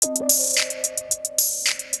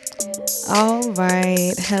All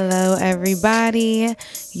right. Hello, everybody.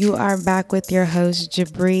 You are back with your host,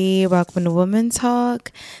 Jabri. Welcome to Woman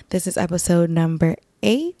Talk. This is episode number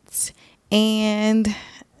 8. And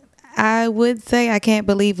I would say I can't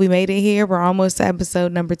believe we made it here. We're almost to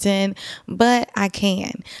episode number 10, but I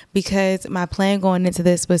can because my plan going into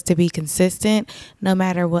this was to be consistent no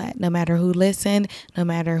matter what, no matter who listened, no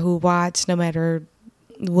matter who watched, no matter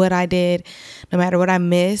what I did, no matter what I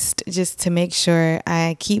missed, just to make sure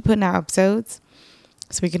I keep putting out episodes.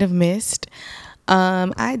 Speaking of missed,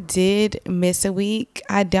 I did miss a week.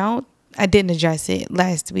 I didn't address it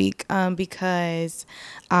last week because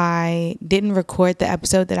I didn't record the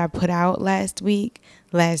episode that I put out last week.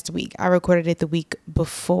 I recorded it the week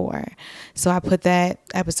before. So I put that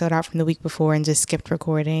episode out from the week before and just skipped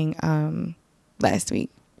recording last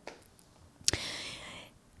week.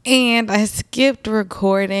 And I skipped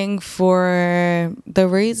recording for the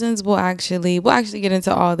reasons we'll actually get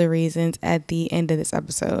into all the reasons at the end of this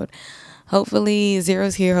episode. Hopefully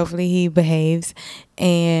Zero's here, hopefully he behaves.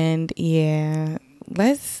 And yeah,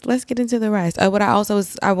 let's get into the rest. What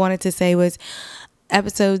I wanted to say was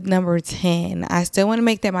episode number 10. I still want to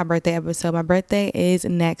make that my birthday episode. My birthday is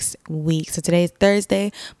next week. So today is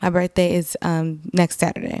Thursday. My birthday is next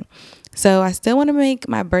Saturday. So I still want to make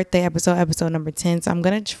my birthday episode number 10. So I'm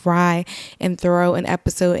going to try and throw an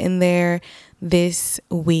episode in there this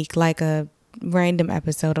week, like a random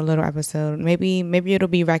episode, a little episode. Maybe it'll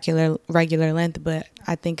be regular length, but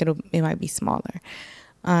I think it might be smaller.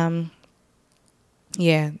 Yeah,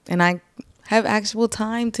 and I have actual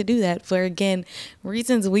time to do that for, again,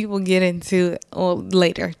 reasons we will get into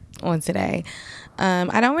later on today.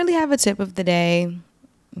 I don't really have a tip of the day.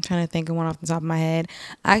 I'm trying to think of one off the top of my head.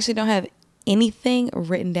 I actually don't have anything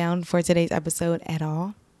written down for today's episode at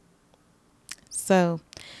all. So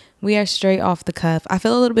we are straight off the cuff. I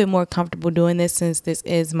feel a little bit more comfortable doing this since this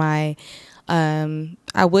is my,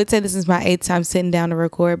 I would say this is my 8th time sitting down to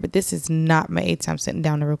record, but this is not my 8th time sitting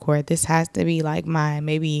down to record. This has to be like my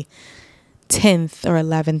maybe 10th or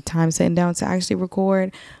 11th time sitting down to actually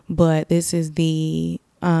record. But this is the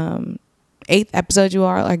 8th episode you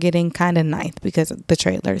all are getting, kind of 9th because of the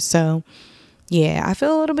trailer. So yeah, I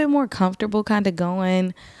feel a little bit more comfortable kind of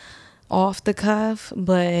going off the cuff,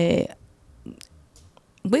 but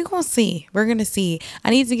we're going to see.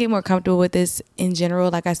 I need to get more comfortable with this in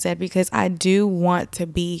general, like I said, because I do want to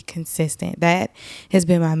be consistent. That has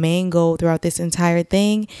been my main goal throughout this entire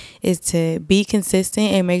thing, is to be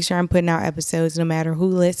consistent and make sure I'm putting out episodes no matter who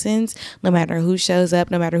listens, no matter who shows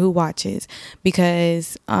up, no matter who watches.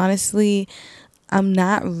 Because honestly, I'm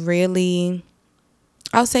not really,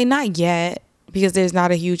 I'll say not yet, because there's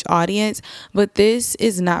not a huge audience, but this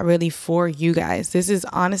is not really for you guys. This is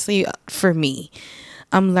honestly for me.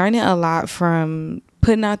 I'm learning a lot from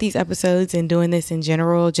putting out these episodes and doing this in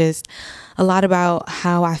general, just a lot about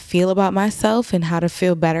how I feel about myself and how to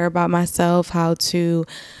feel better about myself, how to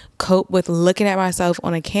cope with looking at myself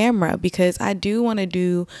on a camera, because I do want to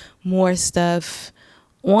do more stuff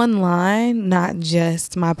online, not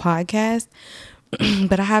just my podcast,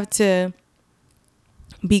 but I have to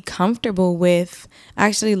be comfortable with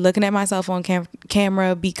actually looking at myself on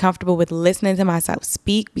camera, be comfortable with listening to myself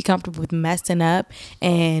speak, be comfortable with messing up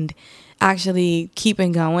and actually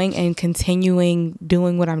keeping going and continuing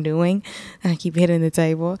doing what I'm doing. I keep hitting the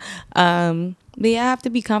table. But yeah, I have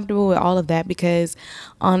to be comfortable with all of that, because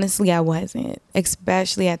honestly, I wasn't,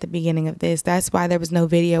 especially at the beginning of this. That's why there was no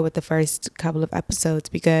video with the first couple of episodes,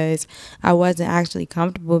 because I wasn't actually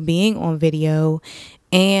comfortable being on video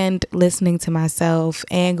and listening to myself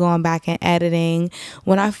and going back and editing.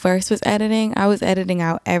 When I first was editing, I was editing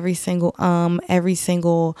out every single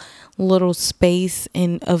little space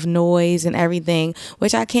and of noise and everything,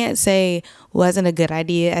 which I can't say wasn't a good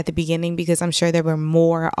idea at the beginning, because I'm sure there were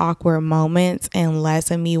more awkward moments and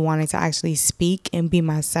less of me wanting to actually speak and be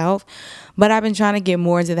myself. But I've been trying to get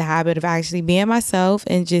more into the habit of actually being myself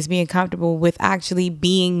and just being comfortable with actually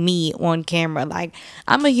being me on camera. Like,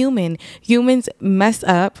 I'm a human. Humans mess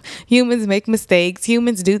up. Humans make mistakes.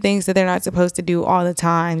 Humans do things that they're not supposed to do all the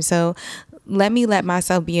time. So let me let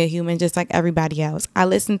myself be a human just like everybody else. I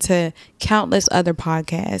listen to countless other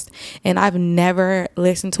podcasts, and I've never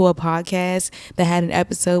listened to a podcast that had an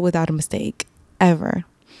episode without a mistake, ever.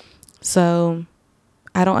 So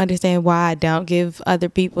I don't understand why I don't give other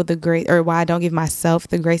people the grace, or why I don't give myself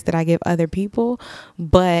the grace that I give other people.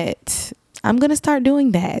 But I'm going to start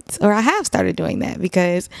doing that, or I have started doing that,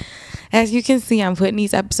 because as you can see, I'm putting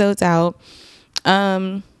these episodes out.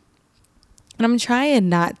 And I'm trying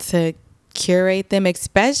not to curate them,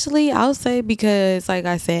 especially I'll say, because like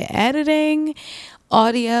I said, editing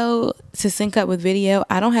audio to sync up with video.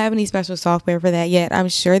 I don't have any special software for that yet. I'm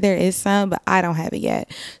sure there is some, but I don't have it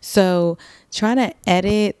yet. So trying to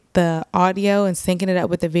edit the audio and syncing it up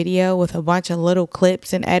with the video with a bunch of little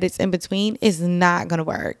clips and edits in between is not going to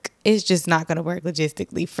work. It's just not going to work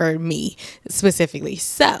logistically for me specifically.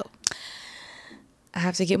 So I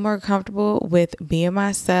have to get more comfortable with being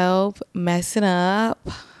myself, messing up,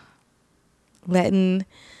 letting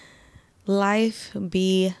life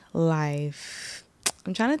be life.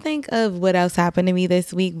 I'm trying to think of what else happened to me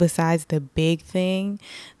this week besides the big thing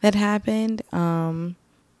that happened.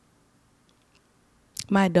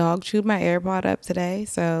 My dog chewed my AirPod up today,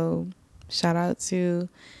 so shout out to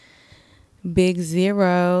Big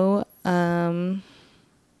Zero. Yeah,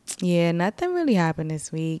 nothing really happened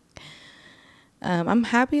this week. I'm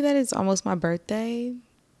happy that it's almost my birthday.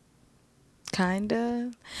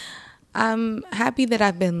 Kinda. I'm happy that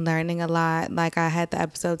I've been learning a lot. Like I had the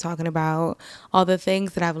episode talking about all the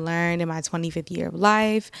things that I've learned in my 25th year of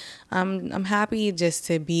life. I'm happy just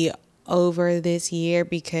to be over this year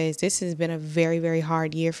because this has been a very, very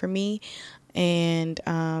hard year for me. And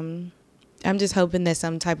I'm just hoping that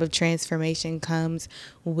some type of transformation comes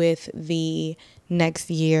with the next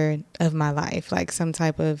year of my life, like some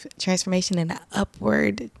type of transformation in an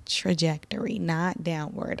upward trajectory, not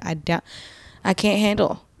downward. I can't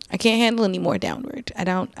handle any more downward. I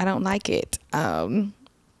don't like it.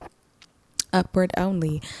 Upward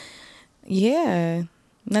only. Yeah.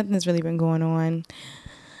 Nothing's really been going on.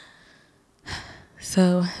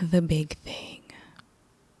 So the big thing.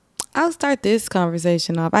 I'll start this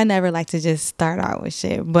conversation off. I never like to just start out with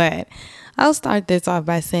shit, but I'll start this off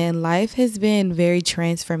by saying life has been very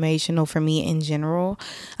transformational for me in general.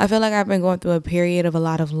 I feel like I've been going through a period of a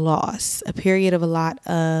lot of loss, a period of a lot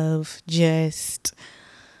of just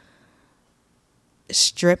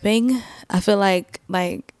stripping. I feel like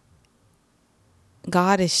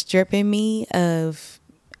God is stripping me of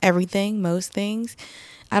everything, most things.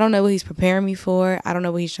 I don't know what he's preparing me for. I don't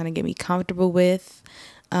know what he's trying to get me comfortable with.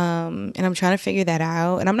 And I'm trying to figure that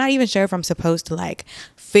out. And I'm not even sure if I'm supposed to like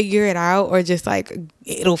figure it out or just like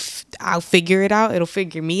I'll figure it out. It'll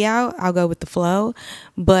figure me out. I'll go with the flow.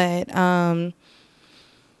 But I'm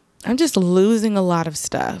just losing a lot of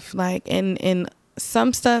stuff. Like in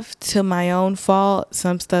some stuff to my own fault,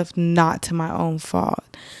 some stuff not to my own fault,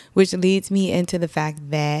 which leads me into the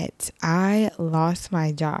fact that I lost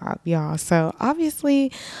my job, y'all. So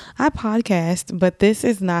obviously I podcast, but this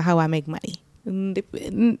is not how I make money.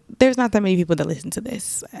 There's not that many people that listen to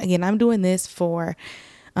this. Again, I'm doing this for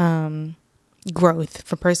growth,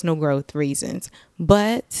 for personal growth reasons.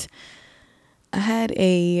 But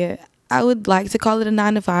I would like to call it a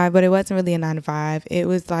 9-to-5, but it wasn't really a 9-to-5. It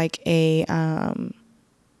was like I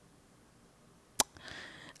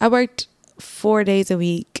worked 4 days a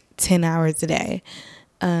week, 10 hours a day,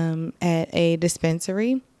 at a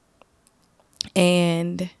dispensary.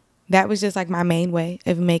 And that was just like my main way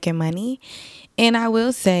of making money. And I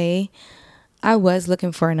will say I was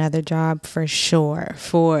looking for another job for sure,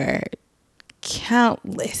 for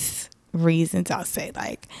countless reasons. I'll say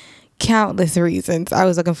like countless reasons. I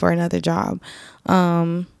was looking for another job.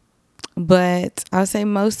 But I'll say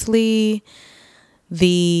mostly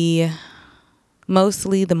the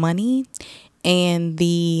money and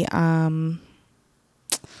the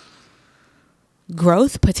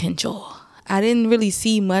growth potential. I didn't really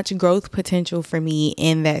see much growth potential for me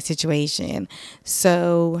in that situation.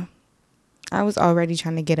 So I was already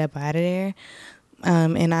trying to get up out of there.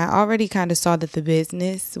 And I already kind of saw that the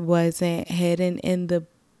business wasn't heading in the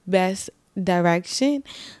best direction.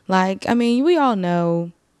 Like, I mean, we all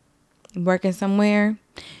know working somewhere,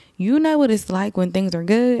 you know what it's like when things are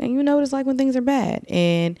good and you know what it's like when things are bad.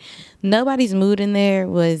 And nobody's mood in there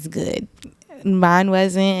was good. Mine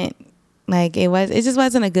wasn't. Like it just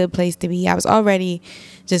wasn't a good place to be. I was already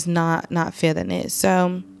just not feeling it.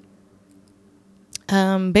 So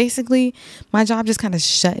basically my job just kind of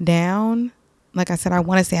shut down. Like I said, I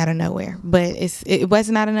want to say out of nowhere, but it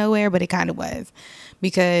wasn't out of nowhere, but it kind of was,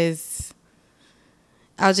 because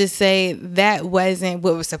I'll just say that wasn't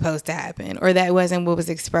what was supposed to happen, or that wasn't what was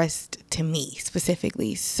expressed to me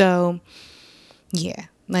specifically. So yeah,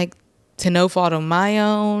 like to no fault of my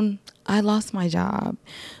own, I lost my job,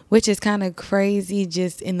 which is kind of crazy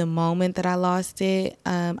just in the moment that I lost it.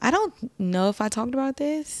 I don't know if I talked about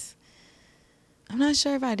this. I'm not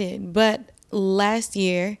sure if I did, but last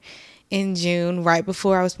year in June, right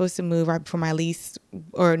before I was supposed to move, right before my lease,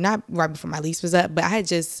 or not right before my lease was up, but I had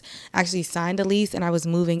just actually signed a lease and I was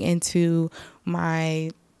moving into my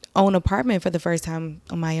own apartment for the first time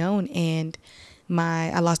on my own, and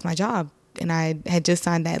I lost my job. I had just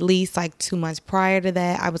signed that lease like 2 months prior to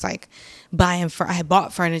that. I was like I had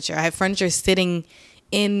bought furniture. I had furniture sitting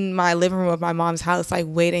in my living room of my mom's house, like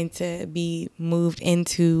waiting to be moved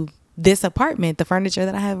into this apartment, the furniture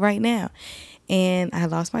that I have right now. And I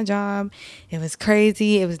lost my job. It was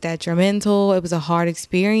crazy. It was detrimental. It was a hard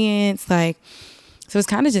experience. Like, so it's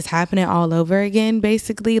kind of just happening all over again,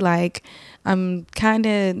 basically. Like, I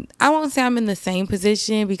won't say I'm in the same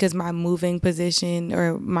position because my moving position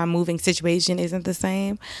or my moving situation isn't the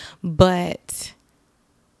same. But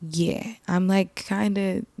yeah, I'm like kind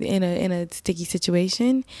of in a sticky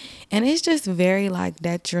situation, and it's just very like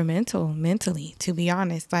detrimental mentally, to be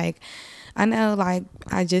honest. Like, I know, like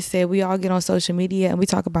I just said, we all get on social media and we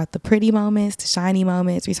talk about the pretty moments, the shiny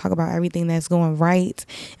moments. We talk about everything that's going right,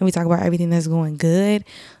 and we talk about everything that's going good.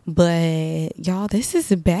 But y'all, this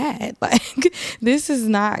is bad. Like, this is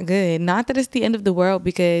not good. Not that it's the end of the world,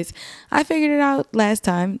 because I figured it out last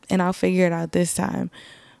time and I'll figure it out this time.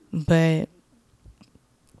 But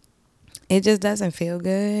it just doesn't feel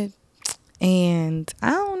good. And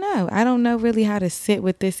I don't know. I don't know really how to sit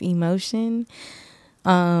with this emotion.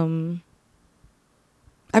 I've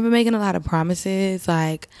been making a lot of promises,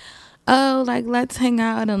 like, oh, like, let's hang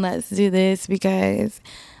out and let's do this, because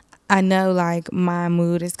I know, like, my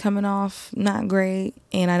mood is coming off not great,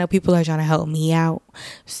 and I know people are trying to help me out.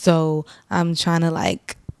 So I'm trying to,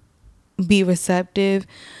 like, be receptive.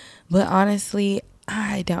 But honestly,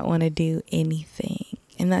 I don't want to do anything.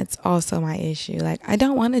 And that's also my issue. Like, I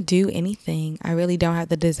don't want to do anything. I really don't have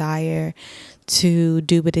the desire to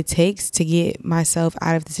do what it takes to get myself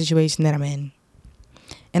out of the situation that I'm in.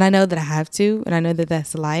 And I know that I have to, and I know that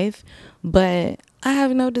that's life, but I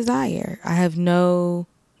have no desire. I have no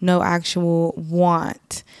actual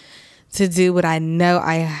want to do what I know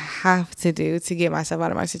I have to do to get myself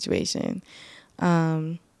out of my situation.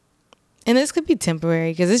 And this could be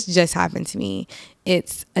temporary because this just happened to me.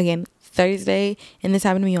 It's, again, Thursday, and this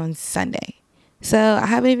happened to me on Sunday. So I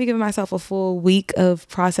haven't even given myself a full week of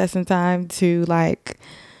processing time to, like,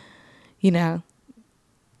 you know,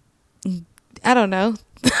 I don't know.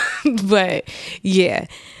 But yeah,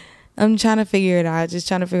 I'm trying to figure it out. Just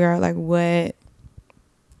trying to figure out, like,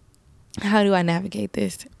 how do I navigate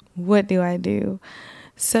this? What do I do?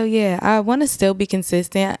 So yeah, I want to still be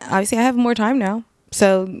consistent. Obviously, I have more time now,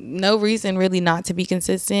 so no reason really not to be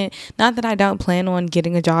consistent. Not that I don't plan on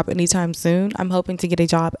getting a job anytime soon. I'm hoping to get a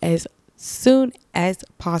job as soon as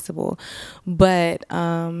possible. But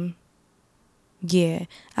yeah,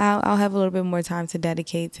 I'll have a little bit more time to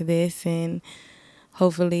dedicate to this, and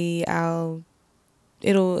hopefully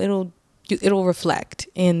it'll reflect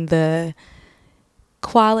in the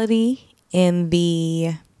quality and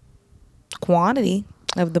the quantity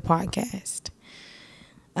of the podcast.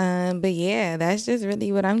 But yeah, that's just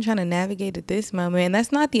really what I'm trying to navigate at this moment. And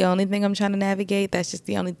that's not the only thing I'm trying to navigate. That's just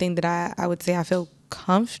the only thing that I would say I feel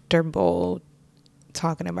comfortable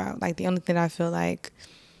talking about. Like, the only thing I feel like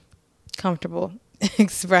comfortable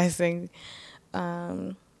expressing.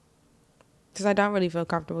 Because I don't really feel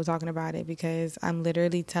comfortable talking about it, because I'm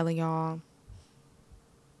literally telling y'all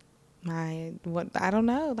I don't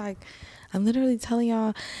know. Like, I'm literally telling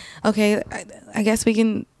y'all, okay, I guess we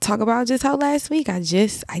can talk about just how last week I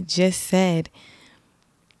just said,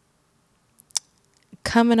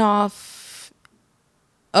 coming off,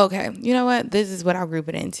 okay, you know what? This is what I'll group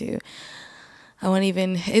it into. I won't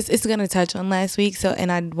even, it's going to touch on last week. So,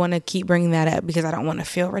 and I want to keep bringing that up because I don't want to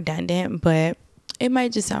feel redundant, but it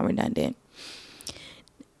might just sound redundant.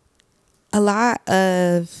 A lot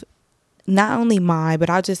of, not only but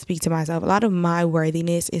I'll just speak to myself, a lot of my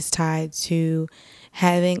worthiness is tied to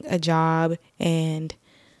having a job and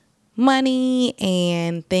money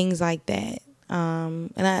and things like that.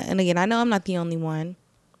 And again, I know I'm not the only one,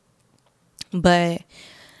 but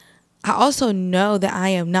I also know that I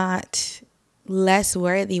am not less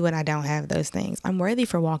worthy when I don't have those things. I'm worthy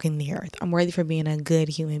for walking the earth. I'm worthy for being a good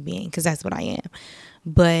human being, because that's what I am.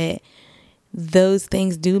 But those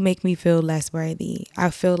things do make me feel less worthy. I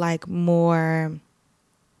feel like I'm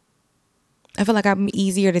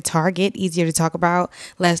easier to target, easier to talk about,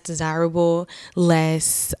 less desirable,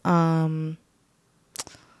 less seeming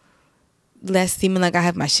like I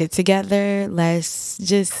have my shit together, less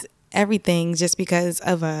just everything, just because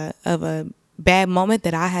of a bad moment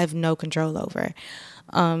that I have no control over.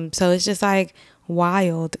 So it's just like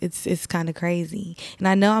wild. It's kind of crazy. And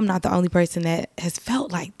I know I'm not the only person that has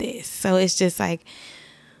felt like this. So it's just like,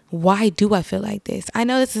 why do I feel like this? I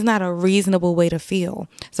know this is not a reasonable way to feel.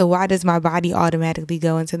 So why does my body automatically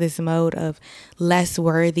go into this mode of less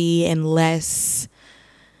worthy and less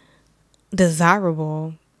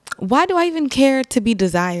desirable? Why do I even care to be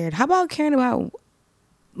desired? How about caring about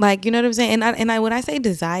Like, you know what I'm saying? And I when I say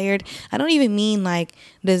desired, I don't even mean like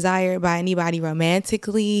desired by anybody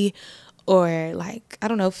romantically or like, I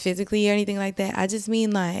don't know, physically or anything like that. I just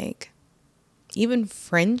mean like even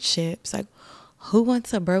friendships. Like, who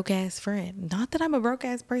wants a broke ass friend? Not that I'm a broke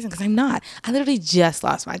ass person, because I'm not. I literally just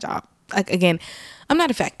lost my job. Like, again, I'm not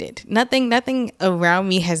affected. Nothing around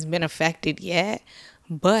me has been affected yet.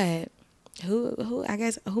 But who I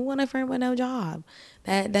guess who want a friend with no job?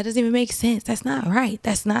 That doesn't even make sense. That's not right.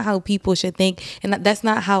 That's not how people should think, and that's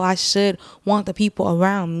not how I should want the people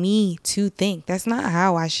around me to think. That's not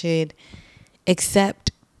how I should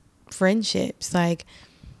accept friendships. Like,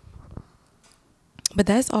 but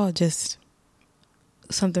that's all just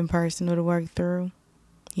something personal to work through,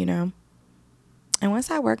 you know. And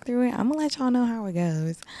once I work through it, I'm gonna let y'all know how it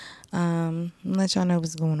goes. Let y'all know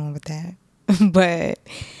what's going on with that. But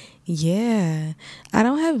yeah, I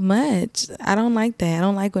don't have much. I don't like that. I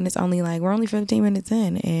don't like when it's only like we're only 15 minutes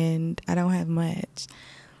in and I don't have much.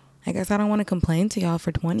 I guess I don't want to complain to y'all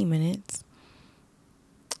for 20 minutes.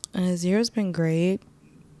 Zero's been great.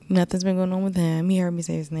 Nothing's been going on with him. He heard me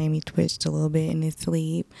say his name. He twitched a little bit in his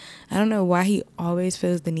sleep. I don't know why he always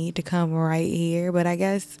feels the need to come right here, but I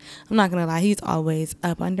guess I'm not gonna lie. He's always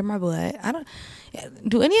up under my butt. I don't.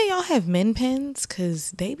 Do any of y'all have men pens?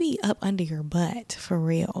 Cause they be up under your butt for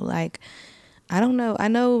real. Like, I don't know. I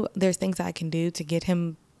know there's things I can do to get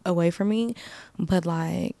him away from me, but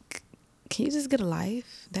like, can you just get a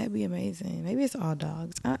life? That'd be amazing. Maybe it's all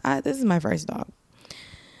dogs. This is my first dog.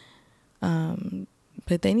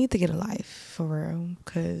 But they need to get a life for real,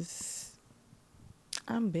 because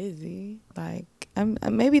I'm busy. Like,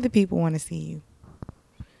 maybe the people want to see you.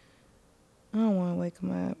 I don't want to wake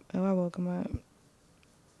them up. Oh, I woke them up.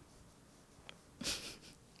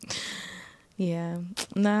 Yeah.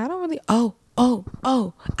 Nah, I don't really. Oh.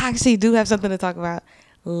 I actually do have something to talk about.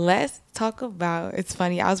 Let's talk about. It's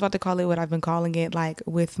funny. I was about to call it what I've been calling it, like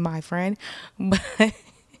with my friend, but.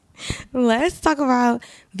 Let's talk about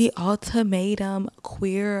the ultimatum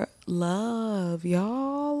queer love,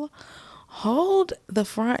 y'all. Hold the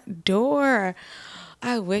front door.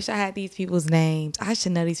 I wish I had these people's names. I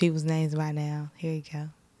should know these people's names by now. Here you go.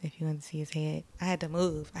 If you want to see his head. I had to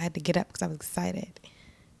move. I had to get up because I was excited.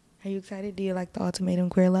 Are you excited? Do you like the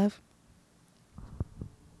ultimatum queer love?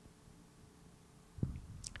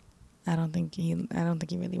 I don't think he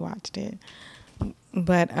really watched it.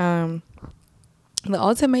 But the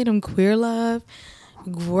ultimatum queer love,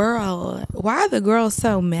 girl, why are the girls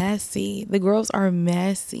so messy? The girls are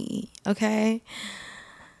messy, okay?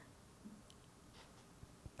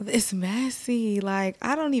 It's messy. Like,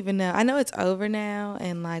 I don't even know. I know it's over now,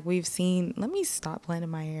 and like we've seen, let me stop playing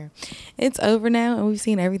in my hair. It's over now, and we've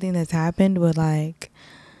seen everything that's happened, but like,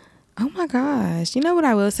 oh my gosh. You know what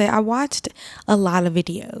I will say? I watched a lot of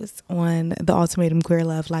videos on the ultimatum queer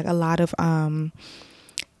love, like a lot of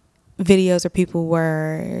videos where people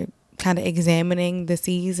were kind of examining the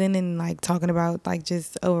season and like talking about like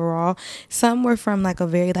just overall. Some were from like a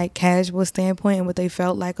very like casual standpoint and what they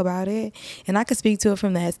felt like about it, and I could speak to it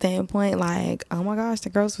from that standpoint. Like, oh my gosh, the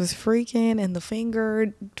girls was freaking and the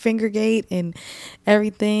finger gate and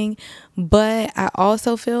everything. But I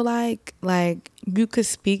also feel like you could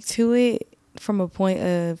speak to it from a point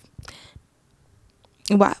of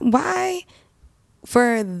why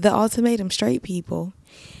for the ultimatum straight people,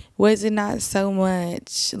 was it not so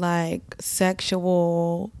much like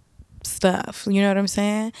sexual stuff? You know what I'm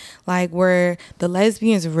saying? Like, were the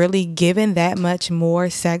lesbians really given that much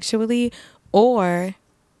more sexually, or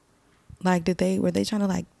like were they trying to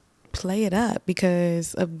like play it up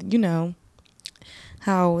because of, you know,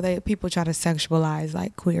 how people try to sexualize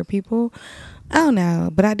like queer people? I don't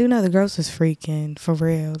know, but I do know the girls was freaking for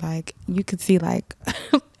real. Like, you could see like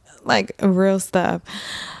like real stuff.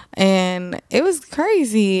 And it was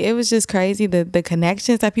crazy. It was just crazy, the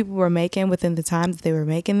connections that people were making within the time that they were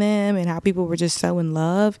making them, and how people were just so in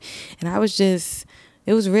love. And it was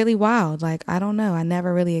really wild. Like, I don't know. I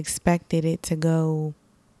never really expected it to go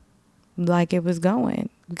like it was going,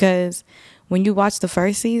 because when you watch the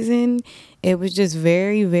first season, it was just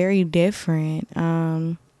very, very different.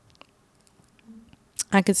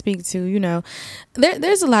 I could speak to, you know,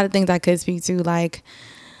 there's a lot of things I could speak to, like,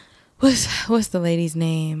 what's the lady's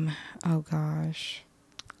name? Oh gosh,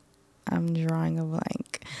 I'm drawing a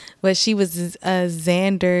blank. But she was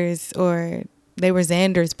Xander's, or they were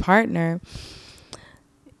Xander's partner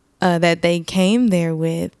that they came there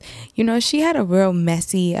with. You know, she had a real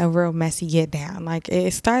messy get down. Like,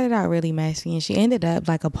 it started out really messy, and she ended up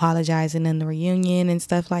like apologizing in the reunion and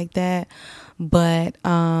stuff like that. But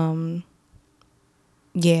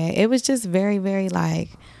yeah, it was just very, very like,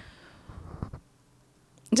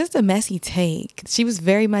 just a messy take. She was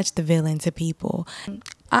very much the villain to people.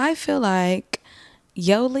 I feel like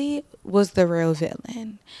Yoli was the real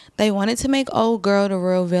villain. They wanted to make old girl the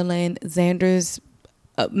real villain. Xander's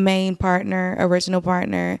main partner, original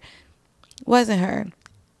partner, wasn't her.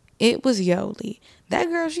 It was Yoli. That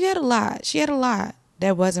girl, she had a lot. She had a lot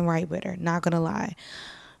that wasn't right with her. Not gonna lie.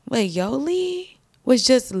 But Yoli was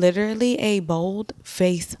just literally a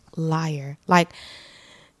bold-faced liar. Like,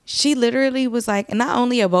 she literally was like, not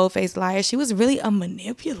only a bold-faced liar, she was really a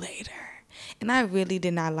manipulator. And I really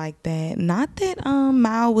did not like that. Not that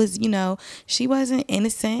Mao was, she wasn't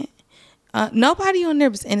innocent. Nobody on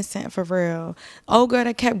there was innocent for real. Old girl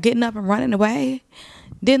that kept getting up and running away,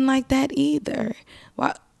 didn't like that either.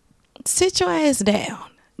 Well, sit your ass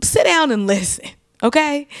down. Sit down and listen.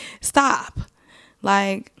 Okay? Stop.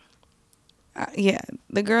 Like, yeah,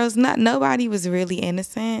 the girls, nobody was really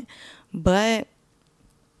innocent, but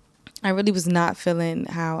I really was not feeling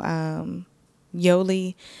how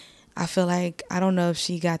Yoli, I feel like, I don't know if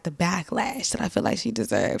she got the backlash that I feel like she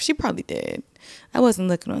deserved. She probably did. I wasn't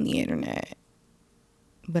looking on the internet.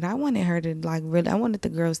 But I wanted her to, like, really, I wanted the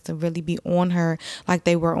girls to really be on her like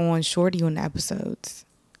they were on Shorty on the episodes.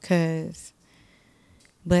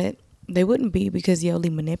 But they wouldn't be because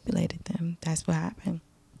Yoli manipulated them. That's what happened.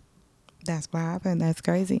 That's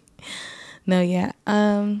crazy. No, yeah.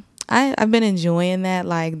 I've been enjoying that.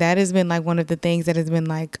 Like, that has been like one of the things that has been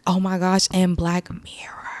like, oh my gosh, and Black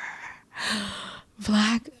Mirror.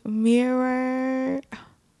 Black Mirror.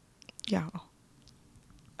 Y'all.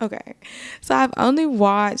 Okay. So I've only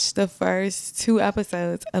watched the first 2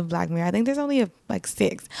 episodes of Black Mirror. I think there's only like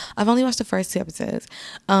 6. I've only watched the first 2 episodes.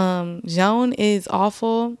 Joan is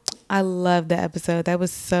awful. I love that episode. That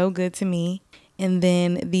was so good to me. And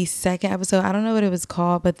then the second episode, I don't know what it was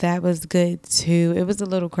called, but that was good too. It was a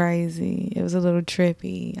little crazy. It was a little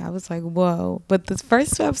trippy. I was like, whoa. But the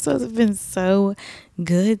first 2 episodes have been so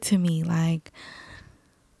good to me. Like,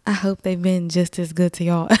 I hope they've been just as good to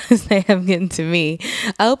y'all as they have been to me.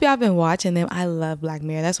 I hope y'all been watching them. I love Black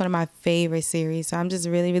Mirror. That's one of my favorite series. So I'm just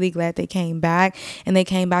really, really glad they came back, and they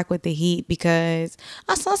came back with the heat, because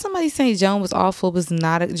I saw somebody saying Joan is Awful was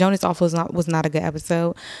not a good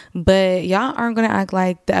episode. But y'all aren't gonna act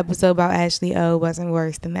like the episode about Ashley O wasn't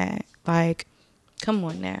worse than that. Like, come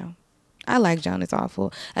on now. I like Joan is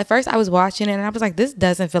Awful. At first, I was watching it and I was like, this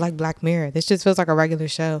doesn't feel like Black Mirror. This just feels like a regular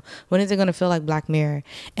show. When is it going to feel like Black Mirror?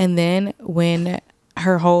 And then when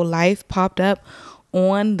her whole life popped up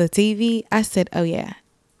on the TV, I said, oh yeah,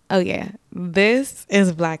 this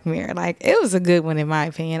is Black Mirror. Like, it was a good one in my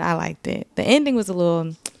opinion. I liked it. The ending was a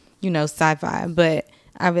little, sci-fi, but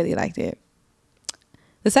I really liked it.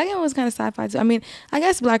 The second one was kind of sci-fi too. I mean, I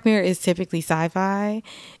guess Black Mirror is typically sci-fi.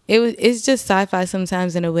 It's just sci-fi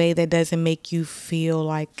sometimes in a way that doesn't make you feel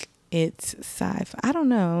like it's sci-fi. I don't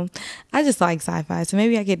know. I just like sci-fi, so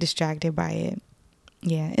maybe I get distracted by it.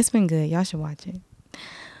 Yeah, it's been good. Y'all should watch it.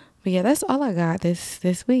 But yeah, that's all I got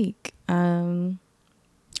this week. Hope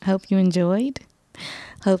you enjoyed.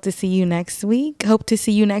 Hope to see you next week. Hope to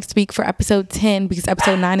see you next week for episode 10, because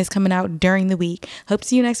episode 9 is coming out during the week. Hope to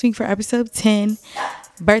see you next week for episode 10.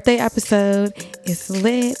 Birthday episode. It's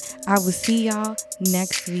lit. I will see y'all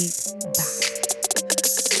next week. Bye.